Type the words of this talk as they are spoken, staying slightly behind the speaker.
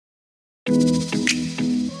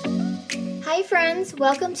Hi friends,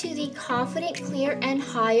 welcome to the Confident, Clear, and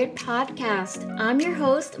Hired podcast. I'm your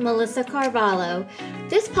host, Melissa Carvalho.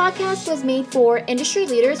 This podcast was made for industry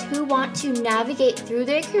leaders who want to navigate through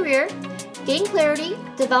their career, gain clarity,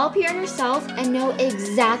 develop your inner self, and know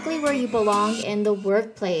exactly where you belong in the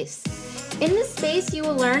workplace. In this space, you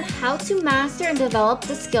will learn how to master and develop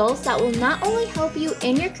the skills that will not only help you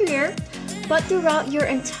in your career, but throughout your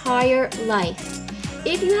entire life.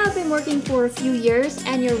 If you have been working for a few years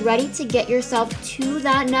and you're ready to get yourself to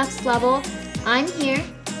that next level, I'm here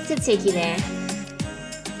to take you there.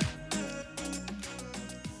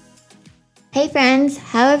 Hey friends,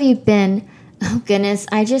 how have you been? Oh goodness,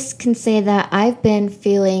 I just can say that I've been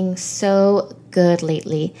feeling so good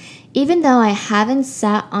lately, even though I haven't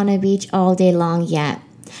sat on a beach all day long yet.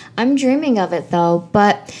 I'm dreaming of it though,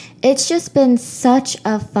 but it's just been such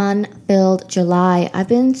a fun-filled July. I've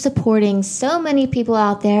been supporting so many people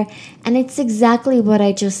out there, and it's exactly what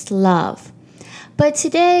I just love. But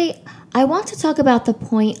today, I want to talk about the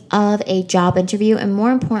point of a job interview, and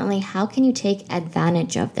more importantly, how can you take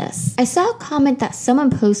advantage of this? I saw a comment that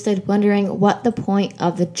someone posted wondering what the point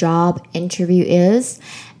of the job interview is.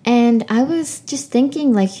 And I was just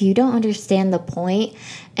thinking, you don't understand the point.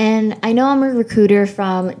 And I know I'm a recruiter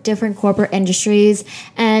from different corporate industries,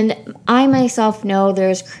 and I myself know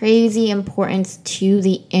there's crazy importance to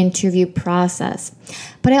the interview process.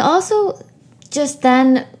 But I also just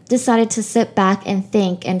then decided to sit back and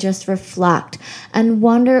think and just reflect and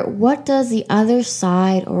wonder, what does the other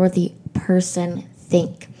side or the person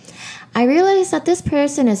think? I realized that this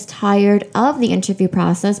person is tired of the interview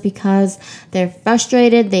process because they're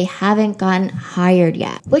frustrated they haven't gotten hired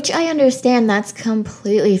yet. Which I understand that's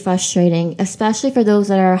completely frustrating, especially for those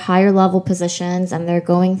that are higher level positions and they're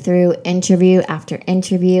going through interview after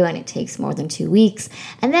interview and it takes more than 2 weeks.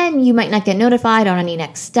 And then you might not get notified on any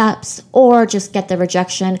next steps or just get the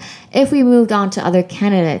rejection if we moved on to other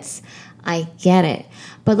candidates. I get it.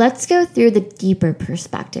 But let's go through the deeper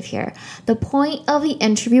perspective here. The point of the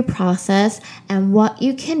interview process and what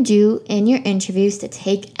you can do in your interviews to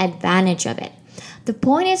take advantage of it. The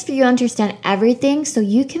point is for you to understand everything so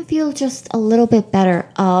you can feel just a little bit better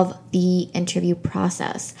of the interview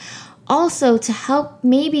process. Also, to help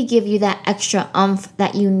maybe give you that extra oomph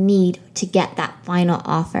that you need to get that final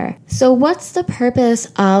offer. So what's the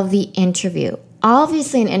purpose of the interview?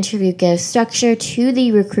 Obviously, an interview gives structure to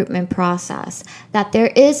the recruitment process, that there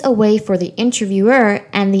is a way for the interviewer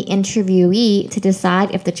and the interviewee to decide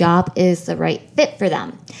if the job is the right fit for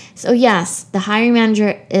them. So yes, the hiring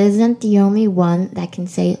manager isn't the only one that can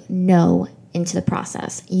say no into the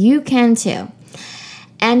process. You can too.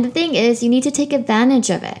 And the thing is, you need to take advantage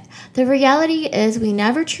of it. The reality is we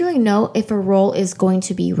never truly know if a role is going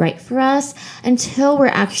to be right for us until we're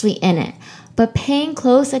actually in it. But paying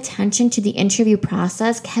close attention to the interview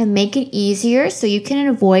process can make it easier so you can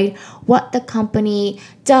avoid what the company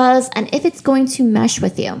does and if it's going to mesh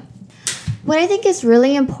with you. What I think is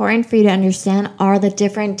really important for you to understand are the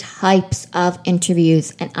different types of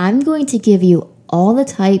interviews, and I'm going to give you all the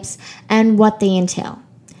types and what they entail.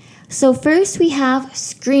 So first we have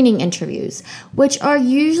screening interviews, which are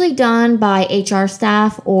usually done by HR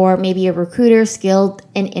staff or maybe a recruiter skilled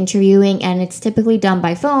in interviewing, and it's typically done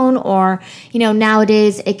by phone or,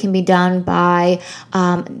 nowadays it can be done by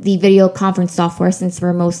the video conference software since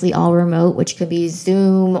we're mostly all remote, which could be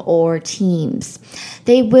Zoom or Teams.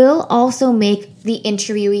 They will also make the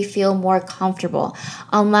interviewee feel more comfortable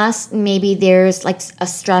unless maybe there's a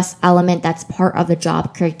stress element that's part of the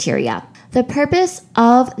job criteria. The purpose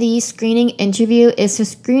of the screening interview is to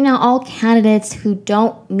screen out all candidates who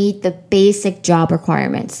don't meet the basic job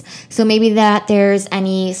requirements. So maybe that there's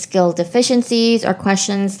any skill deficiencies or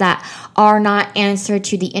questions that are not answered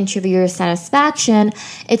to the interviewer's satisfaction,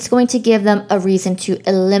 it's going to give them a reason to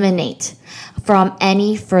eliminate from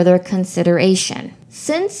any further consideration.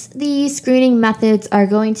 Since the screening methods are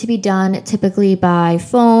going to be done typically by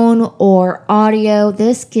phone or audio,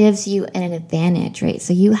 this gives you an advantage, right?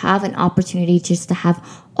 So you have an opportunity just to have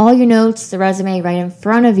all your notes, the resume right in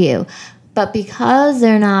front of you. But because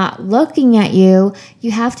they're not looking at you,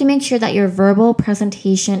 you have to make sure that your verbal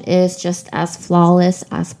presentation is just as flawless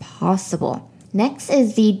as possible. Next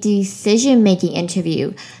is the decision-making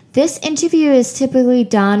interview. This interview is typically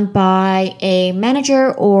done by a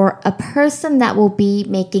manager or a person that will be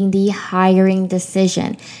making the hiring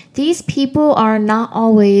decision. These people are not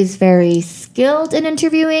always very skilled in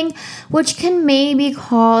interviewing, which can maybe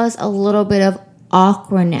cause a little bit of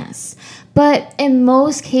awkwardness. But in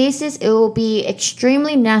most cases, it will be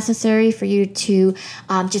extremely necessary for you to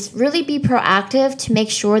just really be proactive to make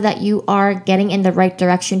sure that you are getting in the right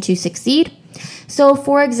direction to succeed. So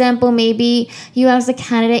for example, maybe you as a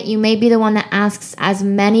candidate, you may be the one that asks as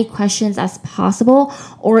many questions as possible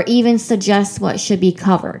or even suggests what should be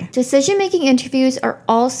covered. Decision-making interviews are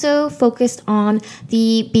also focused on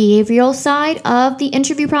the behavioral side of the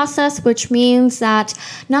interview process, which means that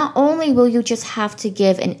not only will you just have to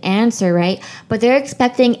give an answer, right? But they're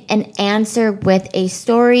expecting an answer with a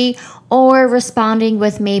story or responding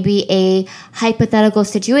with maybe a hypothetical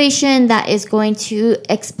situation that is going to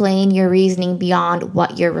explain your reasoning beyond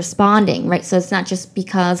what you're responding, right? So it's not just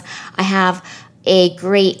because I have a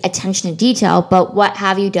great attention to detail, but what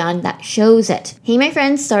have you done that shows it? Hey, my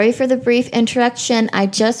friends, sorry for the brief interruption. I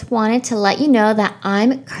just wanted to let you know that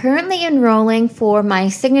I'm currently enrolling for my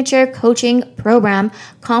signature coaching program,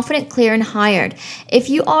 Confident, Clear, and Hired. If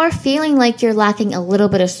you are feeling like you're lacking a little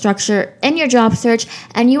bit of structure in your job search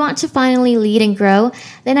and you want to finally lead and grow,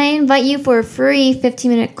 then I invite you for a free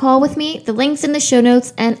 15-minute call with me. The link's in the show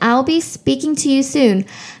notes, and I'll be speaking to you soon.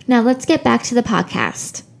 Now let's get back to the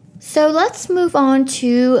podcast. So let's move on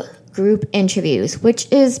to group interviews, which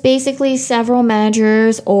is basically several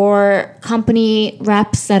managers or company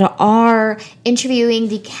reps that are interviewing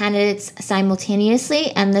the candidates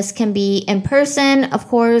simultaneously. And this can be in person, of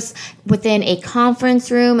course, within a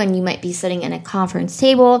conference room, and you might be sitting in a conference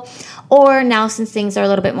table. Or now, since things are a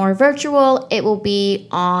little bit more virtual, it will be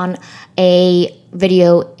on a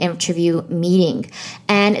video interview meeting.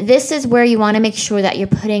 And this is where you want to make sure that you're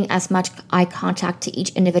putting as much eye contact to each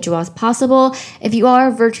individual as possible. If you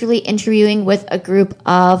are virtually interviewing with a group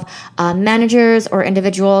of managers or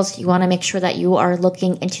individuals, you want to make sure that you are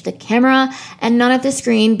looking into the camera and not at the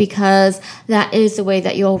screen, because that is the way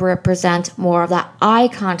that you'll represent more of that eye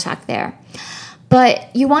contact there.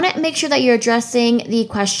 But you want to make sure that you're addressing the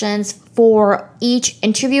questions for each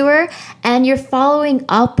interviewer, and you're following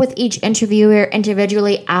up with each interviewer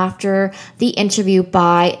individually after the interview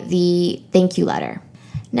by the thank you letter.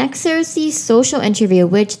 Next, there's the social interview,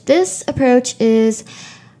 which this approach is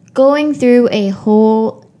going through a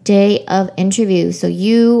whole day of interviews. So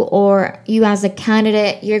you as a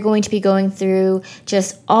candidate, you're going to be going through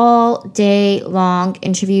just all day long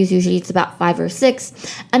interviews. Usually it's about 5 or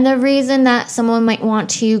 6. And the reason that someone might want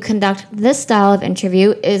to conduct this style of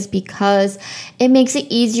interview is because it makes it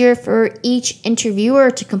easier for each interviewer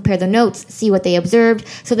to compare the notes, see what they observed,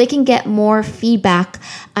 so they can get more feedback.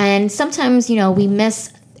 And sometimes, we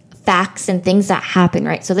miss facts and things that happen,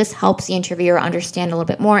 right? So this helps the interviewer understand a little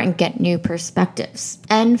bit more and get new perspectives.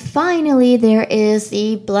 And finally, there is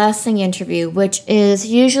the blessing interview, which is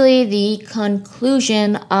usually the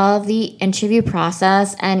conclusion of the interview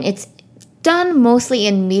process, and it's done mostly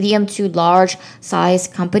in medium to large size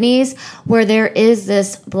companies where there is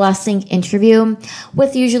this blessing interview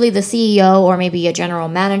with usually the CEO or maybe a general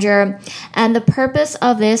manager. And the purpose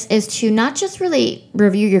of this is to not just really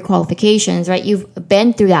review your qualifications, right? You've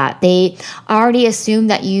been through that. They already assume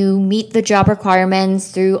that you meet the job requirements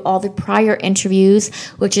through all the prior interviews,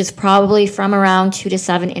 which is probably from around 2 to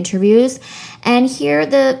 7 interviews. And here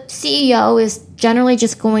the CEO is generally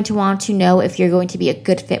just going to want to know if you're going to be a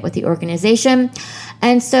good fit with the organization.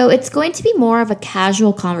 And so it's going to be more of a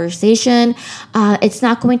casual conversation. It's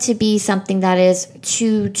not going to be something that is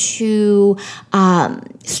too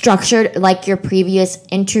structured like your previous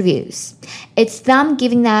interviews. It's them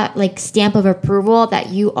giving that stamp of approval that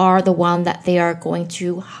you are the one that they are going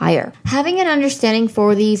to hire. Having an understanding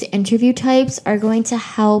for these interview types are going to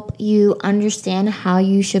help you understand how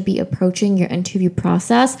you should be approaching your interview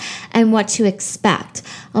process and what to expect.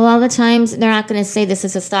 A lot of the times they're not going to say this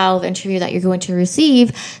is a style of interview that you're going to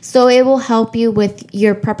receive, so it will help you with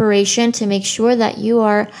your preparation to make sure that you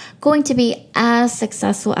are going to be as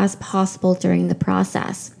successful as possible during the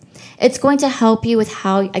process. It's going to help you with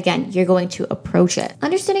how, again, you're going to approach it.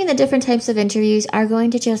 Understanding the different types of interviews are going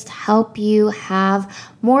to just help you have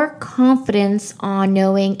more confidence on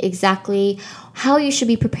knowing exactly how you should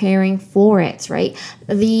be preparing for it, right?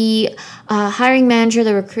 The hiring manager,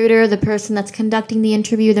 the recruiter, the person that's conducting the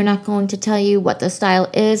interview, they're not going to tell you what the style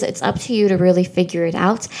is. It's up to you to really figure it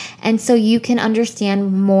out. And so you can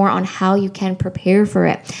understand more on how you can prepare for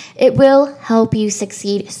it. It will help you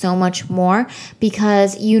succeed so much more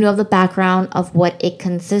because you know the background of what it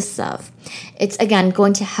consists of. It's, again,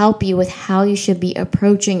 going to help you with how you should be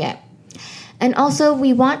approaching it. And also,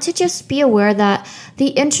 we want to just be aware that the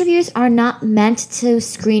interviews are not meant to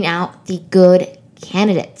screen out the good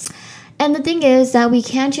candidates. And the thing is that we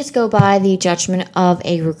can't just go by the judgment of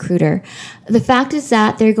a recruiter. The fact is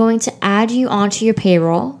that they're going to add you onto your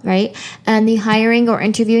payroll, right? And the hiring or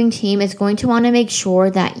interviewing team is going to want to make sure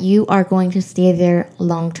that you are going to stay there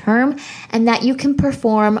long term and that you can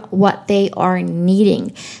perform what they are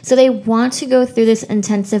needing. So they want to go through this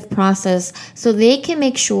intensive process so they can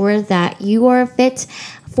make sure that you are a fit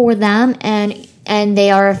for them and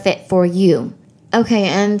they are a fit for you. Okay,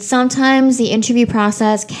 and sometimes the interview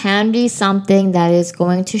process can be something that is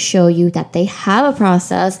going to show you that they have a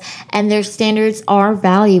process and their standards are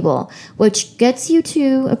valuable, which gets you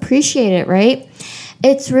to appreciate it, right?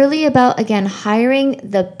 It's really about, again, hiring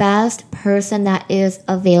the best person that is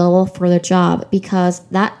available for the job because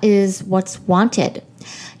that is what's wanted.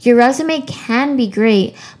 Your resume can be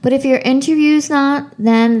great, but if your interview's not,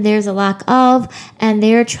 then there's a lack of, and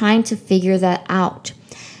they're trying to figure that out.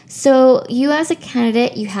 So you as a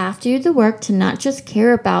candidate, you have to do the work to not just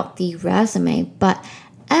care about the resume, but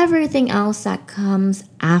everything else that comes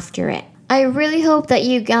after it. I really hope that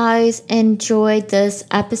you guys enjoyed this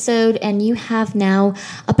episode and you have now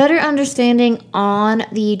a better understanding on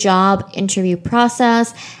the job interview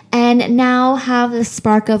process and now have the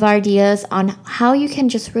spark of ideas on how you can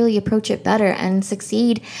just really approach it better and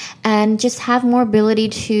succeed and just have more ability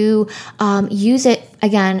to use it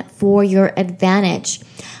again for your advantage.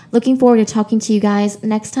 Looking forward to talking to you guys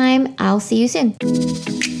next time. I'll see you soon.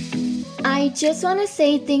 I just want to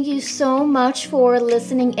say thank you so much for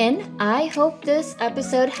listening in. I hope this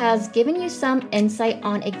episode has given you some insight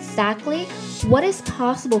on exactly what is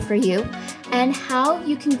possible for you and how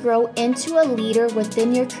you can grow into a leader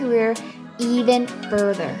within your career even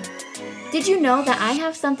further. Did you know that I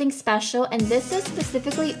have something special, and this is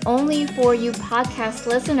specifically only for you podcast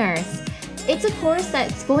listeners? It's a course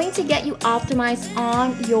that's going to get you optimized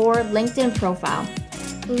on your LinkedIn profile.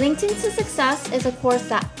 LinkedIn to Success is a course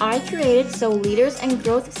that I created so leaders and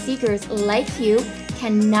growth seekers like you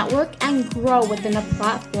can network and grow within a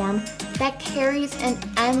platform that carries an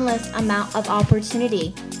endless amount of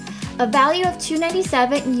opportunity. A value of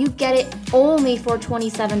 $297, you get it only for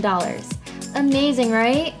 $27. Amazing,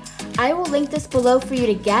 right? I will link this below for you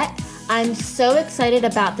to get. I'm so excited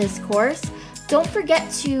about this course. Don't forget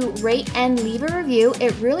to rate and leave a review.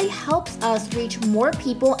 It really helps us reach more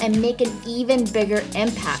people and make an even bigger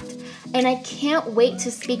impact. And I can't wait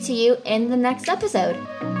to speak to you in the next episode.